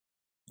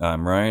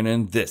I'm Ryan,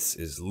 and this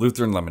is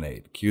Lutheran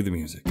Lemonade. Cue the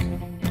music.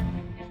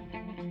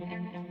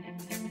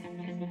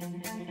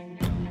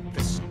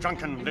 This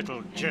drunken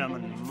little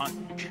German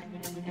monk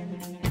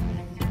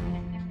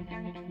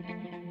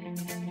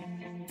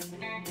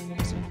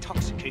is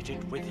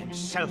intoxicated with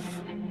himself.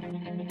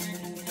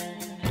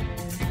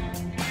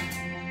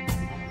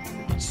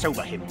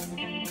 Sober him.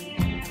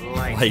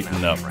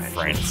 Lighten up,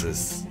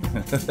 Francis.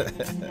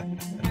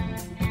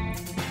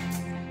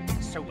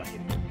 Sober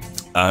him.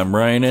 I'm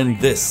Ryan, and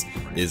this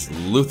is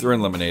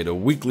Lutheran Lemonade, a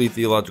weekly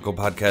theological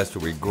podcast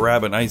where we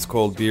grab an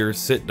ice-cold beer,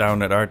 sit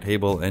down at our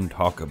table, and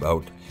talk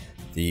about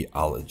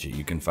theology.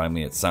 You can find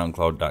me at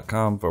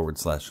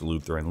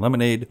soundcloud.com/Lutheran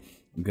Lemonade.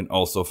 You can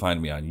also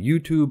find me on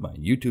YouTube. My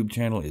YouTube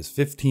channel is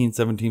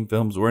 1517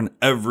 Films. We're in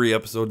every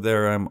episode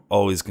there. I'm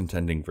always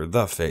contending for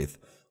the faith,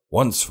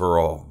 once for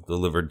all,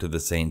 delivered to the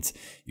saints.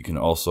 You can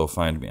also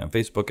find me on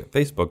Facebook at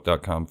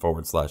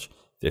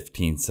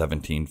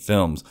facebook.com/1517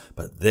 Films.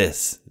 But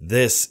this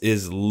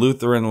is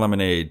Lutheran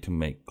Lemonade, to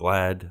make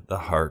glad the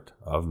heart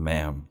of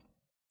man.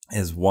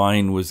 As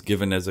wine was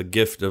given as a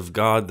gift of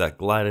God that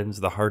gladdens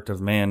the heart of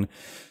man,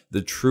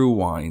 the true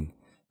wine,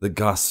 the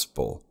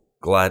gospel,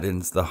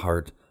 gladdens the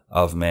heart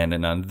of man.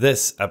 And on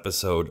this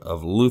episode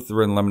of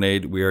Lutheran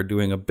Lemonade, we are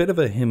doing a bit of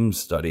a hymn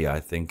study, I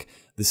think.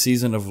 The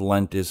season of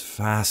Lent is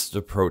fast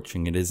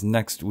approaching. It is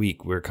next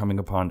week. We're coming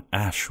upon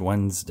Ash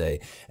Wednesday.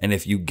 And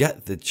if you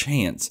get the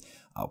chance,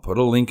 I'll put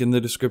a link in the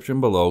description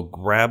below.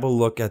 Grab a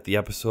look at the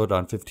episode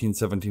on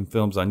 1517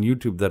 Films on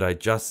YouTube that I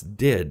just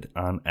did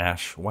on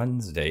Ash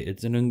Wednesday.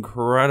 It's an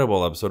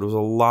incredible episode. It was a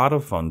lot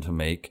of fun to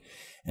make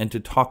and to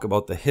talk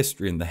about the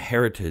history and the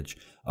heritage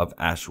of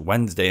Ash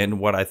Wednesday. And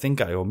what I think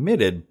I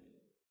omitted,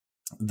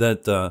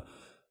 that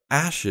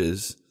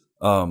ashes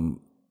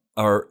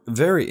are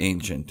very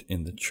ancient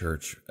in the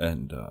church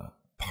and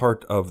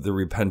part of the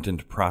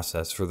repentant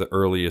process for the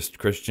earliest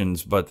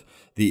Christians, but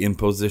the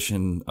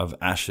imposition of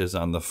ashes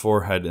on the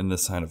forehead in the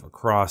sign of a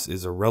cross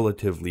is a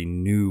relatively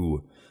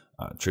new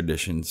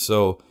tradition.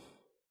 So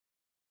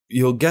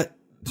you'll get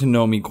to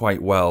know me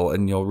quite well,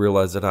 and you'll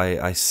realize that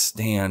I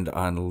stand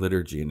on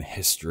liturgy and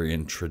history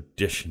and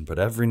tradition, but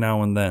every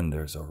now and then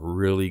there's a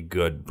really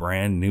good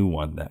brand new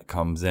one that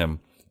comes in,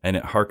 and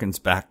it harkens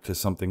back to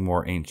something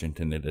more ancient,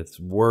 and it's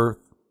worth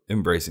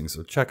embracing.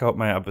 So check out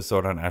my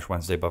episode on Ash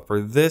Wednesday. But for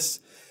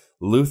this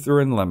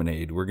Lutheran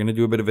Lemonade, we're going to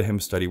do a bit of a hymn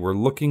study. We're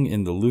looking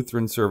in the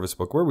Lutheran service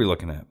book. Where are we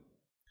looking at?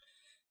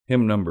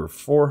 Hymn number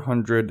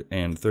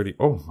 430.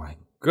 Oh my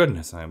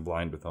goodness, I am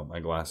blind without my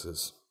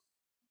glasses.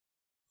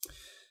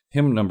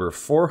 Hymn number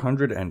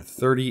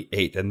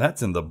 438, and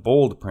that's in the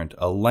bold print.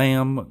 A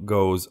Lamb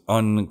Goes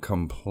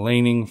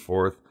Uncomplaining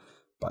Forth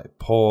by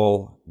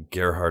Paul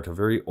Gerhardt, a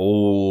very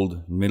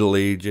old Middle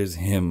Ages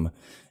hymn.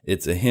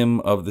 It's a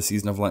hymn of the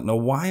season of Lent. Now,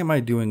 why am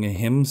I doing a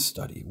hymn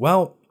study?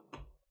 Well,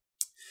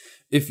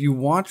 if you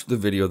watch the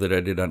video that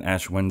I did on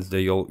Ash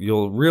Wednesday,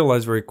 you'll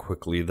realize very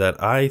quickly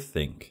that I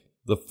think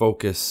the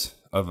focus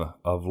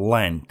of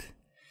Lent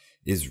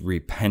is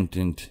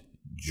repentant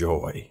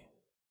joy.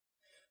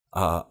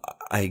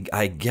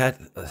 I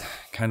get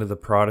kind of the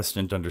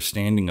Protestant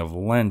understanding of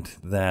Lent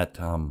that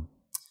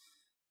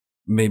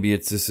maybe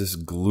it's this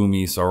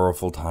gloomy,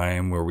 sorrowful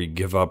time where we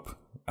give up,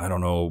 I don't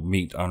know,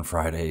 meat on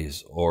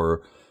Fridays,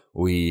 or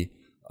we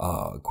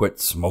quit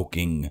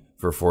smoking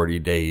for 40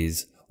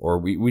 days, or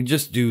we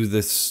just do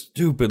this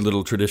stupid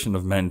little tradition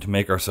of men to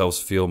make ourselves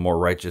feel more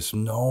righteous.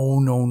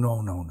 No.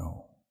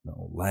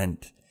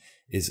 Lent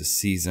is a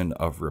season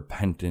of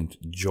repentant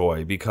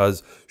joy,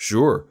 because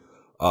sure,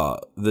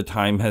 the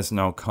time has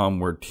now come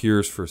where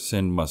tears for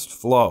sin must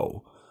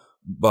flow,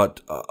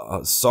 but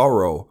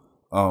sorrow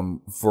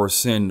for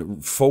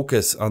sin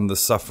focus on the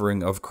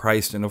suffering of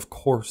Christ, and of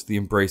course the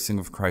embracing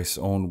of Christ's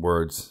own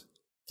words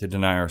to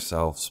deny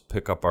ourselves,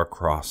 pick up our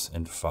cross,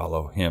 and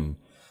follow him.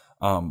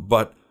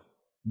 But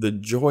the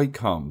joy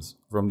comes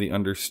from the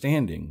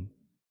understanding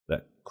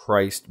that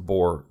Christ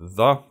bore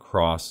the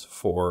cross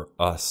for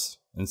us.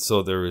 And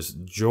so there is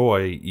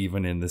joy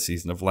even in the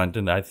season of Lent.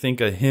 And I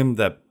think a hymn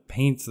that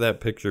paints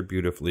that picture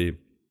beautifully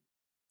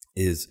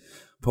is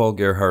Paul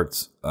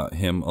Gerhardt's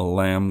hymn, A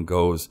Lamb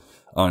Goes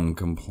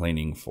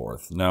Uncomplaining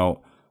Forth.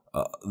 Now,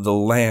 the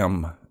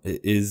lamb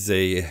is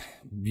a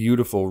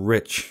beautiful,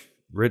 rich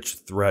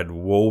thread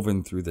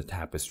woven through the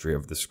tapestry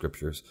of the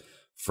scriptures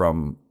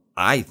from,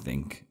 I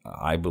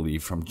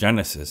believe, from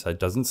Genesis. It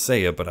doesn't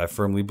say it, but I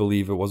firmly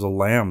believe it was a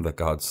lamb that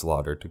God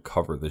slaughtered to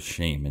cover the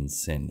shame and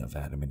sin of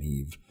Adam and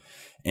Eve.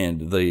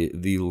 And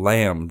the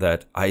lamb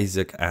that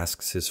Isaac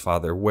asks his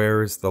father,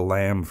 where is the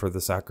lamb for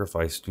the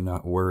sacrifice? Do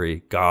not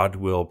worry, God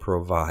will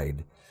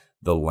provide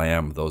the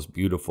lamb, those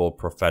beautiful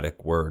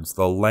prophetic words,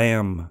 the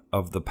lamb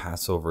of the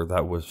Passover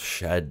that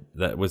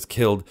was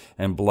killed,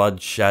 and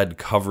blood shed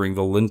covering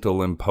the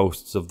lintel and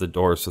posts of the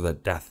door, so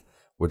that death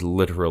would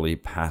literally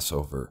pass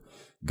over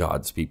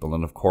God's people.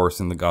 And of course,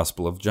 in the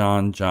Gospel of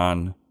John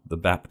the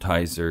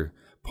baptizer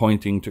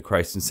pointing to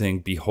Christ and saying,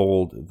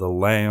 "Behold, the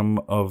Lamb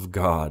of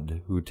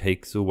God who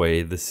takes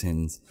away the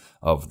sins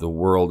of the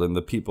world." And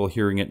the people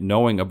hearing it,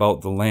 knowing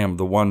about the Lamb,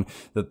 the one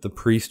that the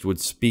priest would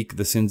speak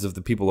the sins of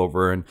the people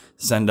over and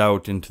send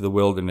out into the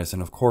wilderness.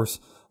 And of course,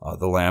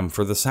 the Lamb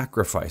for the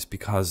sacrifice,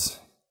 because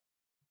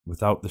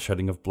without the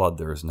shedding of blood,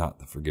 there is not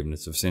the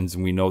forgiveness of sins.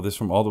 And we know this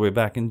from all the way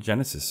back in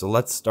Genesis. So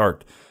let's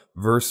start.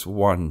 Verse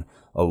 1,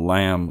 a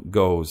lamb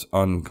goes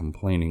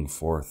uncomplaining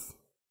forth.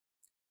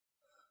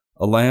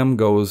 A lamb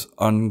goes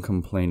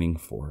uncomplaining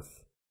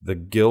forth, the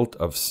guilt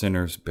of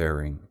sinners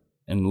bearing,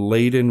 and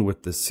laden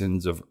with the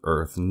sins of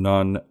earth,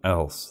 none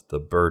else the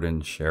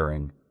burden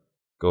sharing,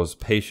 goes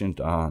patient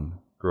on,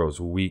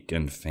 grows weak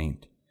and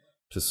faint,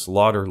 to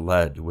slaughter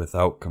led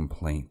without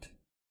complaint,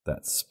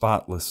 that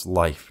spotless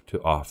life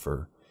to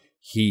offer.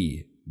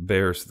 He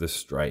bears the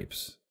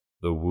stripes,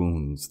 the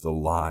wounds, the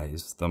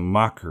lies, the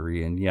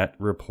mockery, and yet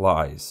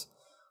replies,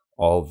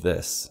 "All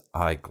this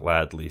I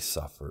gladly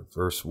suffer."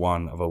 Verse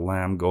 1 of a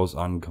lamb goes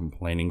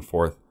uncomplaining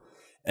forth.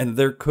 And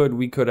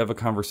we could have a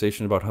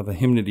conversation about how the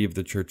hymnody of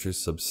the church is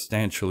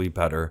substantially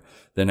better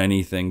than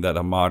anything that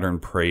a modern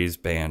praise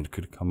band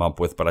could come up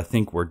with. But I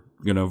think we're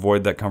going to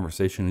avoid that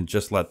conversation and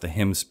just let the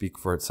hymn speak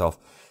for itself.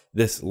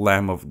 This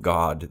Lamb of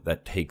God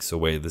that takes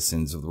away the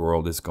sins of the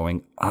world is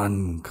going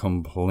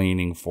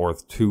uncomplaining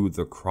forth to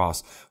the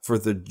cross for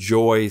the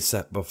joy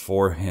set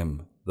before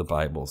him, the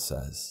Bible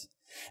says.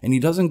 And he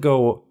doesn't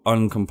go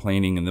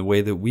uncomplaining in the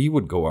way that we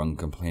would go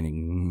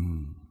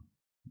uncomplaining.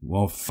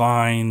 Well,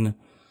 fine,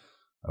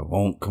 I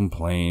won't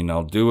complain.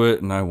 I'll do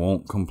it and I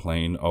won't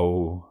complain.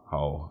 Oh,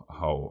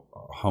 how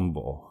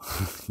humble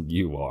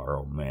you are,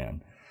 oh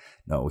man.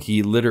 No,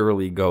 he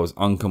literally goes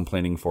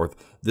uncomplaining forth,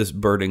 this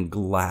burden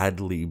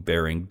gladly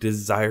bearing,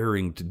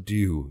 desiring to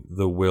do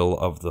the will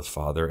of the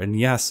Father. And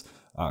yes,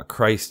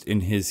 Christ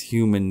in his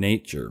human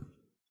nature,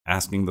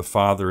 asking the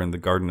Father in the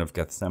Garden of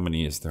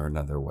Gethsemane, is there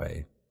another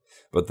way?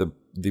 But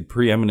the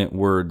preeminent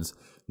words,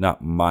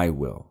 not my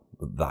will,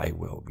 but thy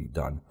will be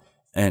done.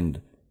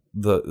 And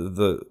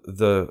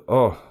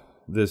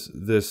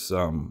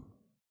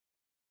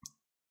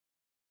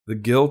the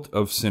guilt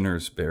of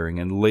sinners bearing,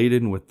 and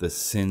laden with the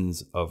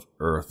sins of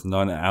earth,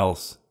 none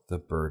else the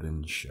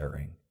burden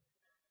sharing.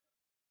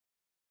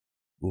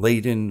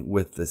 Laden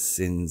with the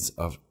sins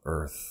of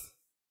earth,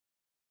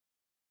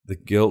 the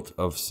guilt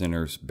of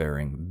sinners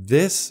bearing.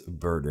 This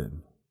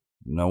burden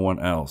no one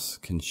else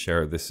can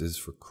share. This is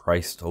for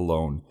Christ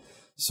alone.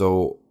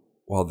 So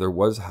while there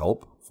was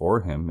help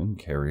for him in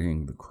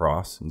carrying the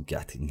cross and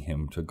getting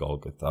him to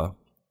Golgotha,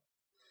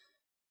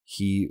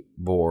 he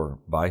bore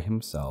by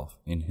himself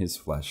in his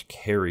flesh,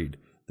 carried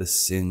the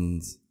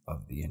sins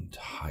of the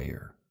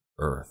entire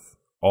earth,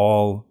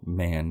 all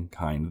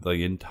mankind,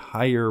 the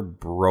entire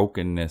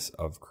brokenness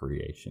of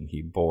creation.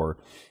 He bore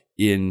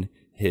in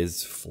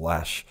his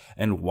flesh.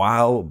 And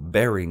while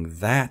bearing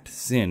that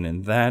sin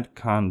and that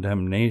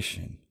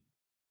condemnation,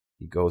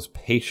 he goes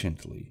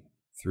patiently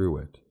through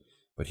it.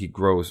 But he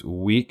grows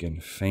weak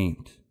and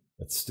faint,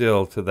 but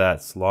still to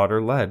that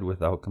slaughter led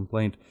without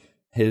complaint,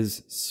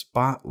 his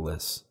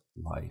spotless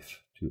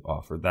life to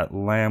offer, that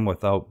lamb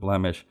without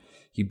blemish.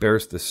 He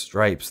bears the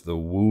stripes, the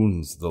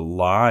wounds, the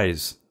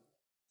lies,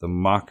 the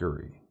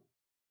mockery,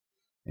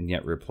 and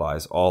yet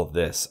replies, "All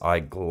this I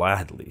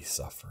gladly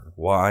suffer."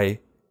 Why?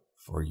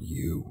 For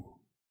you.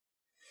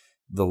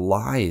 The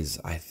lies,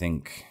 I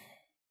think,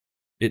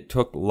 it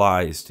took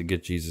lies to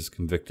get Jesus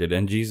convicted,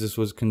 and Jesus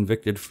was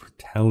convicted for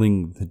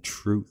telling the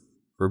truth,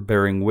 for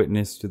bearing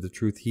witness to the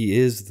truth. He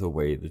is the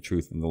way, the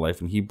truth, and the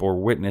life, and he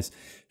bore witness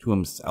to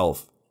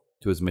himself,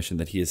 to his mission,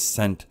 that he is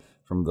sent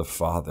from the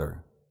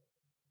Father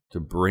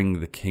to bring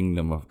the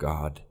kingdom of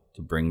God,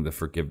 to bring the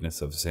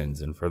forgiveness of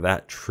sins. And for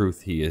that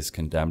truth he is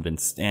condemned, and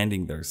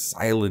standing there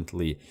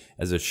silently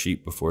as a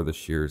sheep before the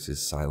shears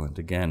is silent.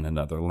 Again,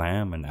 another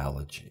lamb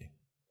analogy.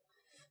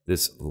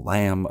 This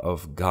Lamb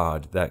of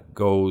God that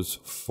goes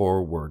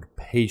forward,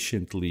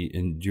 patiently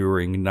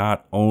enduring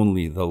not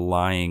only the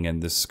lying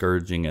and the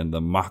scourging and the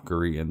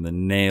mockery and the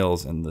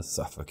nails and the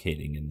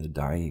suffocating and the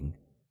dying,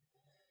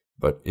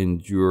 but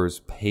endures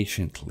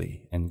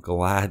patiently and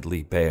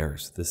gladly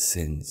bears the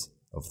sins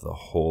of the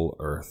whole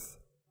earth.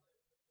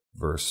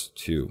 Verse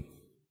 2,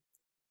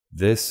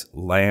 this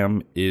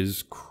Lamb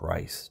is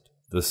Christ,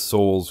 the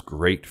soul's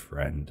great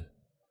friend,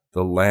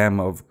 the Lamb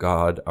of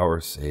God our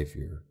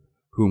Savior,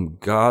 whom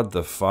God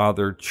the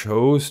Father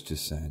chose to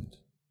send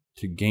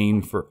to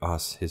gain for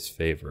us his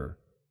favor.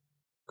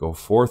 Go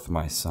forth,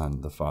 my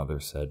son, the Father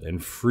said,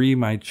 and free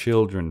my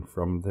children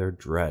from their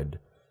dread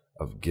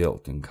of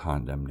guilt and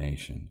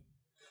condemnation.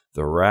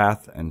 The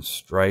wrath and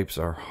stripes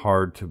are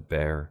hard to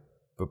bear,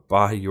 but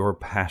by your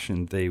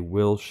passion they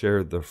will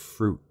share the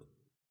fruit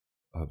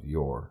of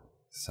your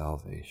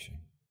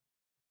salvation.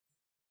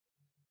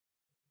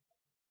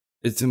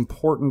 It's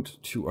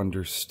important to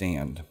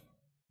understand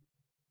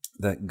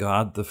that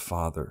God the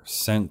Father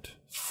sent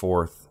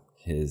forth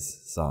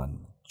his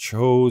Son,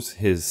 chose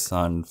his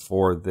Son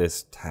for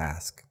this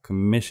task,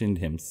 commissioned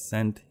him,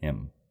 sent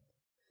him.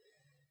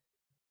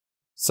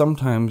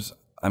 Sometimes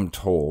I'm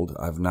told,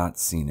 I've not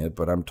seen it,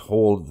 but I'm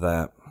told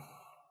that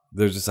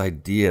there's this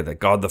idea that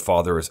God the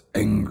Father is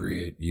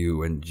angry at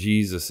you, and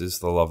Jesus is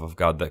the love of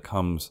God that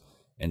comes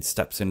and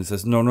steps in and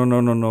says, no, no,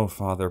 no, no, no,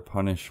 Father,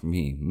 punish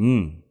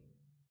me.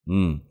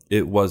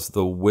 It was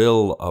the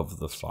will of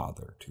the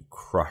Father to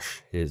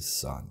crush his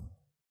Son.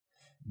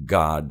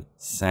 God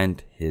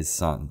sent his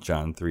Son.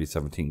 John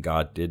 3:17,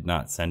 God did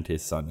not send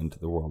his Son into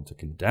the world to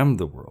condemn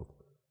the world,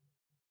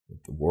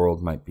 that the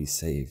world might be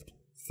saved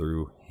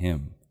through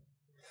him.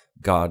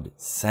 God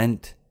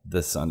sent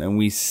the Son, and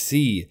we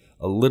see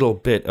a little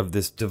bit of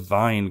this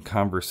divine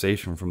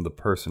conversation from the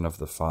person of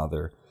the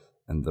Father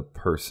and the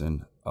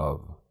person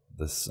of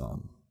the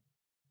Son.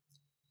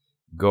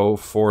 Go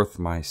forth,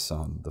 my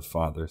Son, the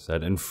Father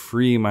said, and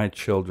free my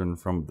children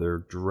from their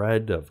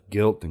dread of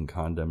guilt and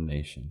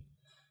condemnation.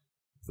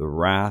 The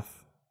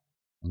wrath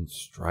and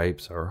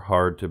stripes are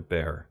hard to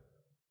bear,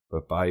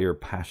 but by your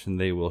passion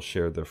they will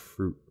share the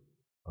fruit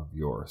of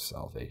your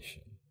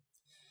salvation.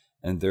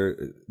 And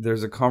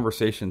there's a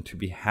conversation to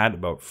be had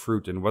about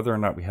fruit and whether or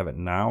not we have it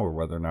now or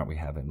whether or not we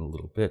have it in a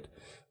little bit.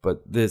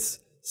 But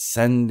this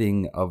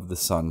sending of the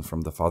Son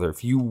from the Father,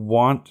 if you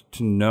want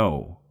to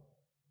know,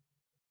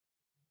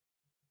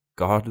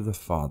 God the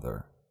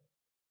Father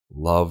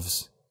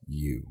loves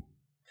you.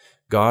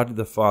 God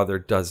the Father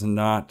does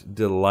not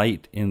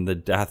delight in the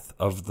death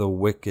of the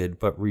wicked,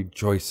 but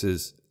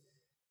rejoices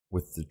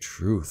with the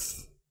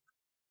truth.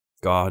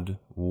 God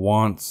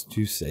wants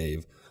to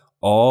save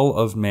all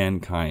of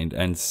mankind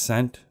and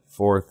sent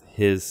forth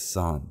his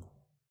Son,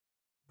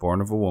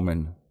 born of a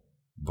woman,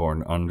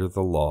 born under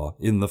the law.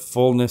 In the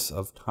fullness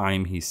of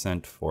time he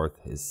sent forth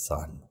his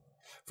Son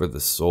for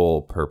the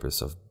sole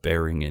purpose of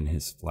bearing in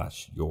his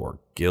flesh your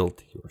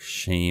guilt, your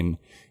shame,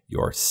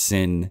 your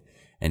sin,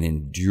 and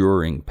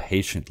enduring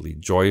patiently,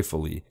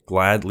 joyfully,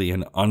 gladly,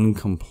 and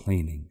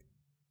uncomplaining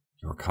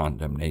your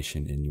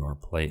condemnation in your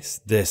place.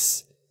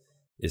 This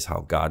is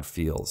how God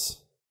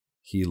feels.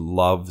 He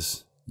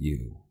loves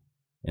you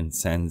and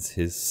sends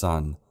his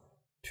Son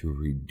to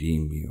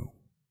redeem you.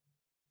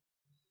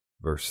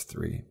 Verse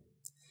 3.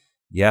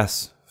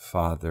 Yes,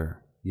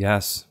 Father,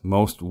 yes,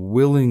 most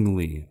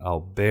willingly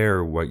I'll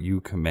bear what you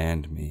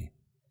command me.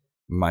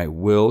 My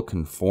will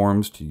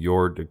conforms to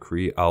your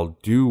decree. I'll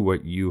do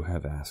what you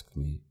have asked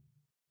me.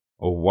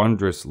 O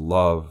wondrous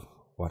love,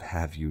 what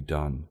have you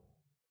done?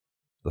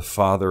 The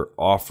Father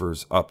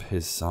offers up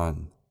his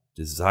Son,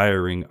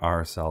 desiring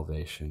our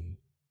salvation.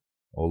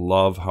 O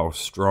love, how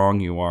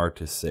strong you are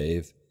to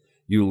save.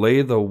 You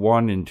lay the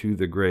one into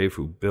the grave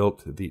who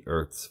built the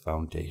earth's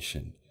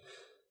foundation.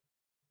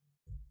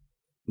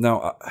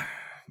 Now,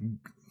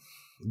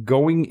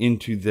 going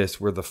into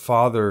this where the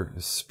Father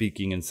is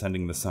speaking and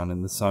sending the Son,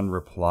 and the Son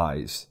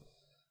replies,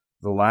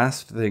 the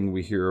last thing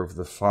we hear of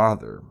the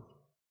Father,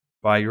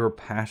 by your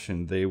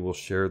passion they will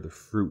share the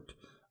fruit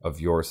of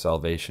your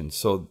salvation.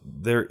 So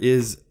there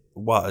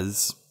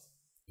was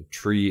a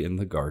tree in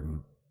the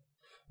garden,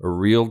 a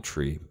real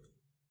tree,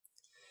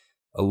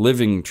 a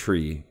living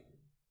tree,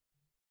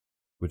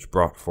 which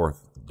brought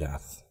forth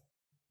death,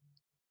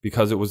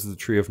 because it was the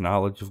tree of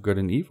knowledge of good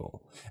and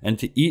evil. And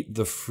to eat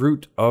the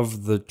fruit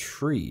of the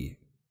tree,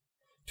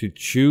 to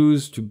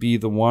choose to be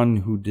the one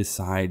who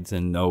decides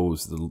and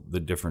knows the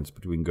difference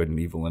between good and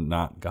evil and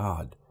not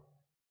God.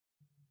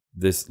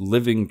 This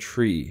living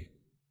tree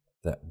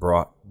that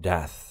brought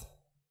death.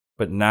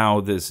 But now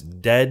this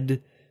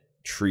dead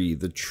tree,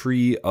 the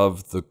tree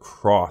of the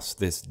cross,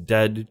 this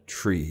dead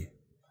tree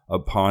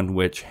upon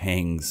which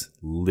hangs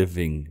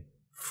living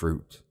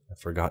fruit. I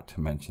forgot to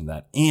mention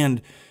that.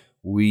 And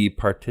we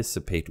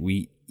participate,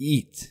 we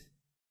eat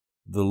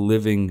the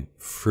living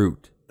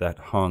fruit that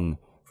hung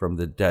from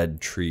the dead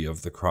tree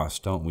of the cross.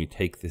 Don't we?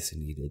 Take this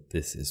and eat it.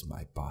 This is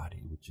my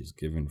body, which is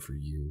given for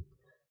you.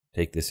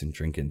 Take this and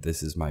drink it.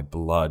 This is my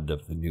blood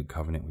of the new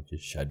covenant, which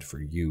is shed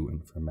for you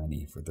and for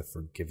many for the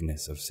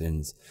forgiveness of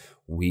sins.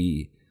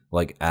 We,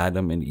 like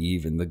Adam and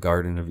Eve in the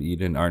Garden of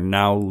Eden, are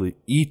now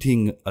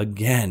eating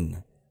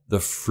again the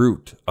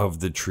fruit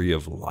of the tree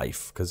of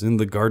life, because in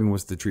the garden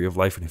was the tree of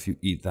life, and if you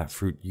eat that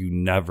fruit, you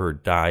never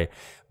die.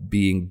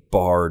 Being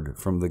barred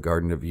from the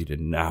Garden of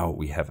Eden, now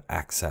we have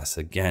access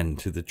again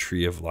to the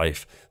tree of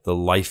life, the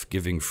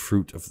life-giving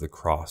fruit of the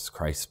cross,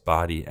 Christ's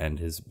body and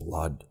his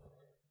blood.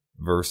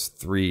 Verse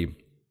 3,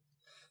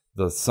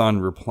 the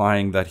Son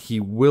replying that he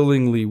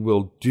willingly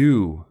will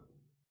do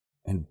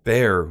and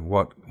bear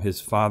what his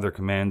Father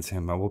commands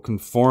him. I will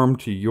conform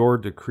to your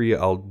decree.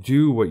 I'll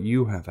do what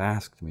you have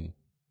asked me.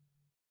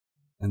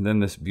 And then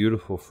this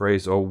beautiful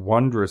phrase, O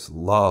wondrous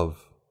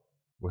love,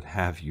 what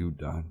have you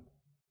done?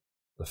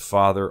 The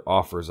Father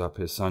offers up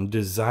his Son,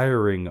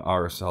 desiring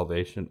our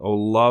salvation. O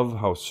love,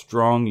 how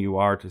strong you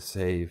are to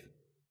save.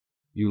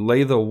 You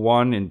lay the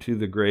one into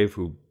the grave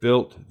who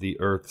built the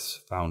earth's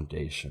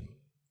foundation.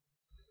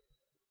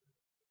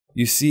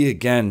 You see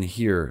again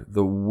here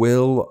the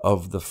will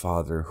of the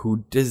Father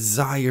who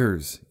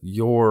desires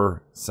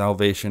your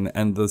salvation,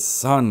 and the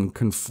Son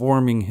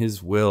conforming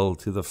his will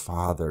to the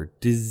Father,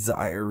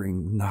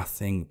 desiring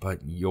nothing but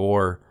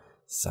your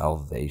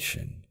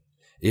salvation.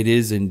 It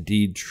is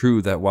indeed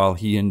true that while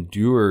he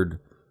endured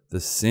the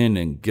sin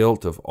and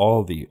guilt of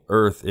all the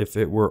earth, if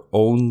it were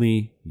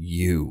only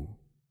you,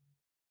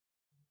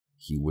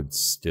 he would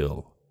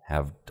still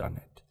have done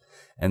it.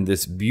 And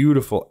this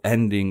beautiful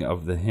ending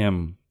of the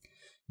hymn,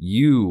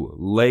 you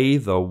lay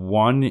the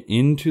one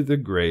into the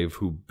grave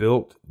who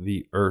built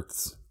the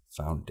earth's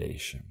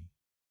foundation.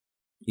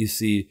 You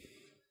see,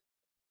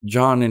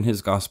 John in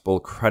his gospel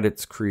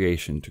credits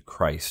creation to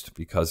Christ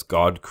because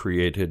God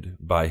created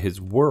by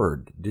his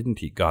word, didn't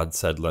he? God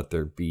said, let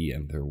there be,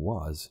 and there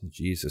was.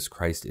 Jesus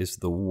Christ is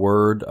the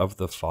word of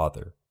the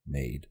Father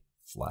made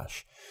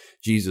flesh.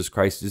 Jesus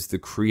Christ is the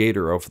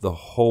creator of the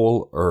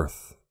whole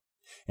earth.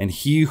 And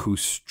he who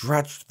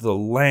stretched the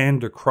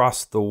land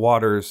across the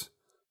waters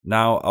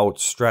now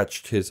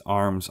outstretched his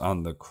arms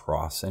on the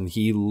cross, and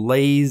he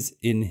lays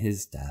in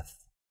his death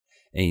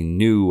a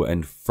new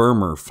and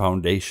firmer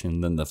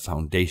foundation than the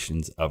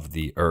foundations of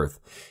the earth.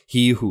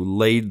 He who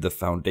laid the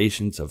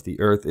foundations of the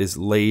earth is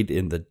laid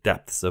in the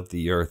depths of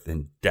the earth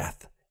in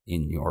death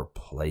in your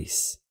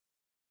place.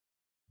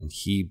 And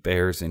he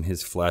bears in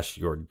his flesh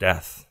your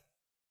death.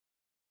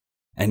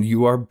 And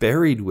you are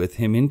buried with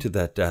him into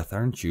that death,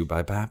 aren't you,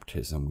 by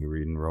baptism, we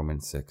read in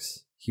Romans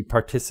 6. He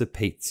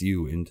participates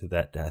you into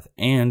that death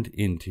and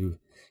into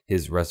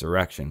his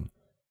resurrection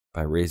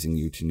by raising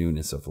you to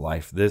newness of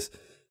life.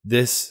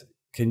 This,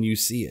 can you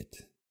see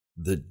it?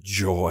 The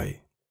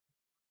joy,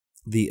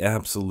 the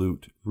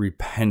absolute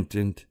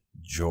repentant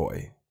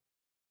joy.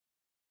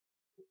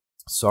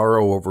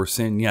 Sorrow over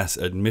sin, yes.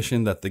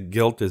 Admission that the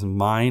guilt is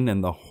mine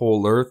and the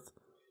whole earth,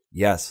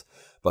 yes.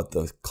 But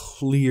the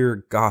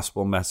clear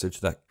gospel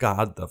message that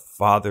God the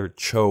Father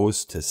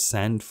chose to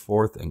send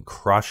forth and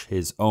crush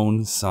his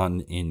own Son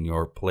in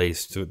your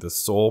place to the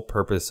sole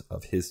purpose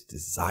of his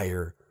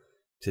desire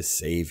to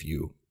save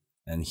you.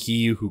 And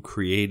he who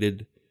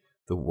created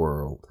the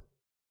world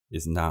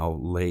is now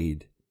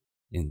laid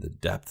in the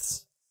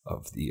depths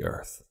of the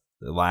earth.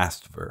 The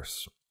last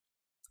verse.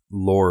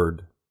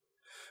 Lord,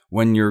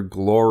 when your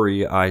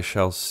glory I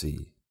shall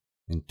see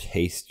and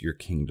taste your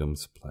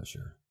kingdom's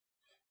pleasure,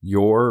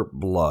 your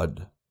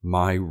blood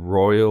my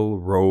royal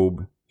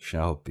robe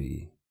shall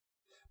be,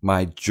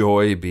 my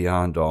joy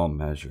beyond all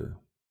measure.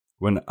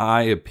 When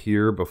I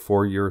appear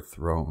before your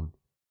throne,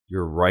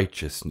 your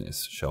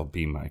righteousness shall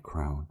be my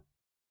crown.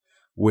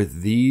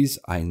 With these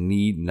I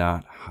need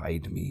not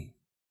hide me,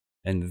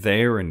 and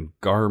there in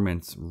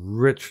garments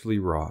richly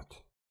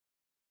wrought,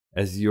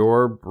 as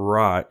your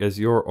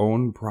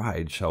own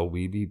bride shall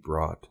we be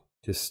brought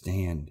to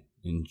stand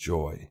in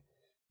joy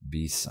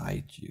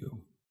beside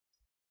you.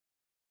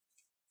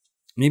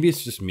 Maybe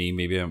it's just me,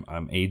 maybe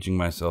I'm aging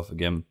myself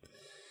again,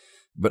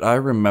 but I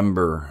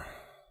remember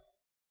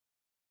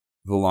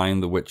The Lion,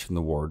 the Witch, and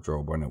the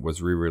Wardrobe when it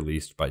was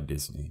re-released by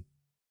Disney.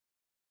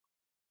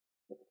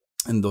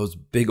 And those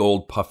big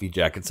old puffy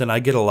jackets, and I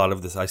get a lot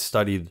of this. I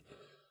studied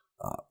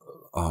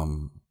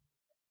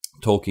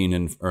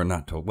Tolkien,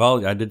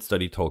 I did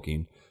study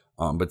Tolkien,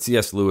 but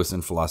C.S. Lewis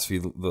in philosophy,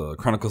 the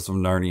Chronicles of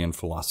Narnia in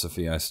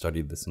philosophy, I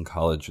studied this in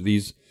college.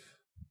 These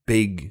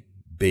big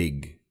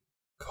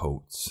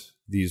coats,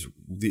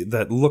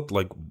 that looked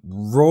like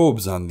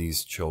robes on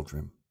these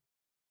children.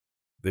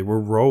 They were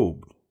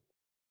robed.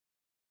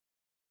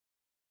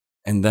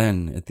 And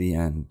then at the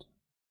end,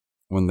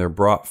 when they're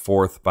brought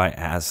forth by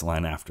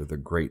Aslan after the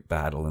great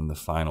battle and the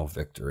final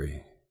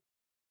victory,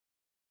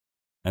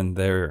 and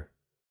they're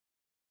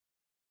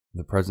in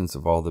the presence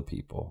of all the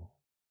people,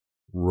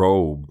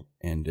 robed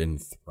and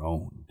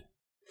enthroned.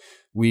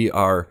 We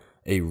are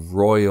a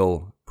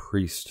royal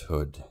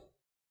priesthood,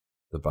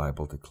 the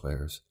Bible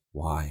declares.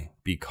 Why?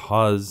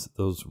 Because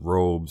those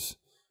robes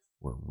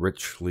were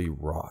richly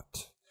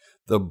wrought.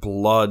 The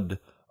blood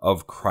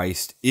of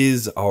Christ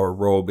is our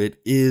robe. It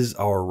is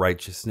our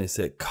righteousness.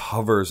 It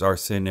covers our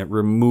sin. It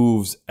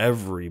removes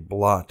every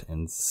blot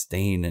and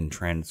stain and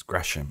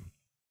transgression.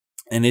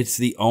 And it's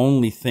the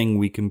only thing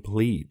we can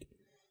plead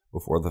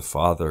before the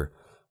Father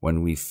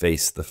when we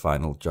face the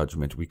final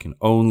judgment. We can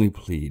only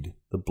plead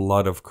the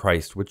blood of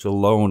Christ, which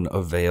alone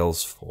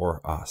avails for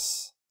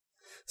us.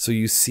 So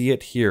you see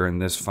it here in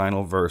this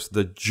final verse,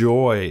 the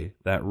joy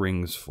that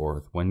rings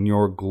forth. When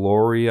your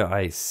glory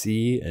I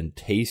see and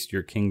taste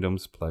your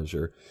kingdom's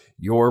pleasure,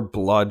 your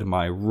blood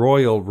my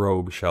royal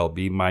robe shall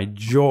be, my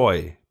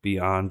joy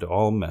beyond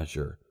all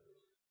measure.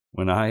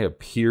 When I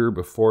appear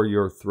before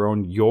your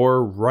throne,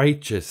 your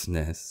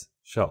righteousness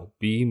shall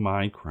be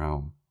my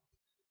crown.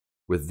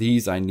 With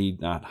these I need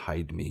not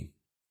hide me.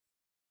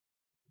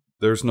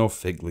 There's no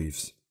fig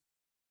leaves.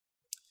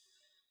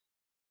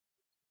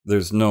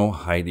 There's no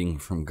hiding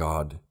from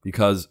God,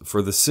 because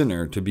for the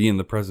sinner to be in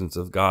the presence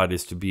of God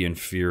is to be in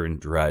fear and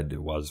dread.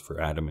 It was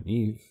for Adam and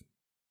Eve.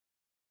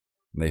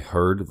 They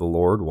heard the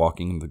Lord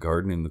walking in the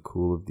garden in the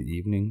cool of the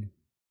evening.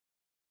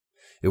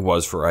 It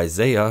was for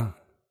Isaiah.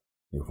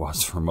 It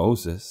was for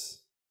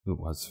Moses. It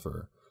was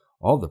for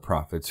all the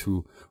prophets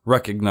who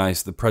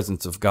recognized the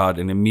presence of God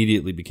and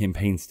immediately became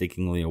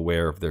painstakingly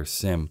aware of their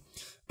sin.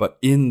 But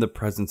in the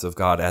presence of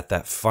God at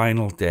that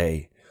final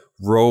day,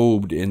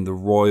 robed in the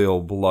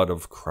royal blood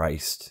of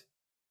Christ,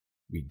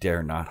 We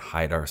dare not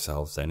hide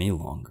ourselves any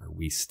longer.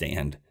 We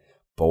stand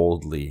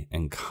boldly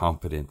and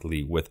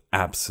confidently with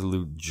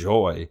absolute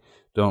joy,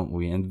 don't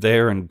we? And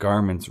there in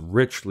garments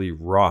richly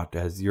wrought,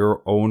 as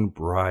your own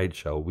bride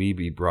shall we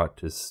be brought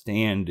to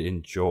stand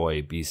in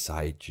joy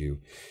beside you.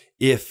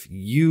 If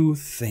you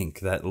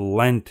think that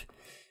Lent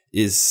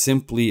is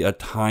simply a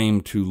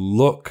time to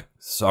look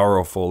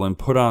sorrowful and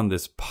put on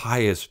this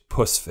pious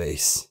puss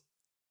face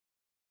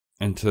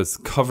and to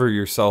cover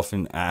yourself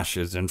in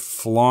ashes and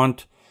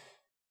flaunt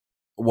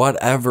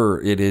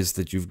whatever it is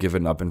that you've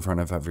given up in front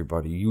of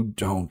everybody, you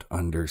don't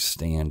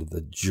understand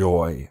the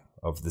joy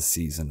of the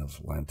season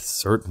of Lent.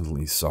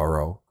 Certainly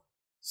sorrow,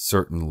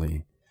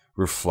 certainly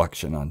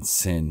reflection on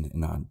sin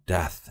and on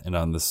death and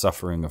on the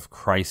suffering of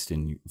Christ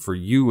for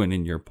you and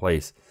in your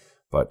place.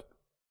 But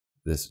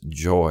this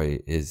joy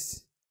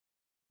is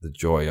the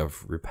joy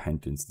of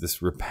repentance,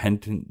 this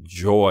repentant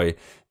joy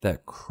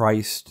that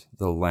Christ,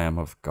 the Lamb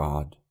of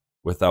God,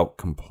 without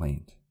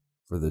complaint,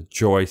 for the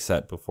joy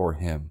set before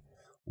him,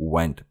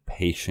 went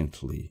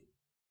patiently,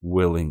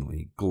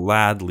 willingly,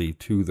 gladly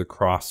to the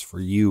cross for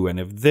you. And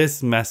if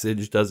this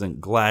message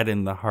doesn't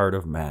gladden the heart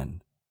of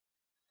men,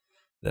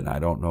 then I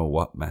don't know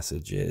what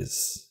message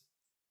is.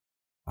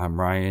 I'm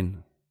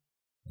Ryan,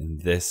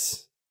 and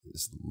this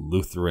is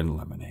Lutheran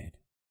Lemonade.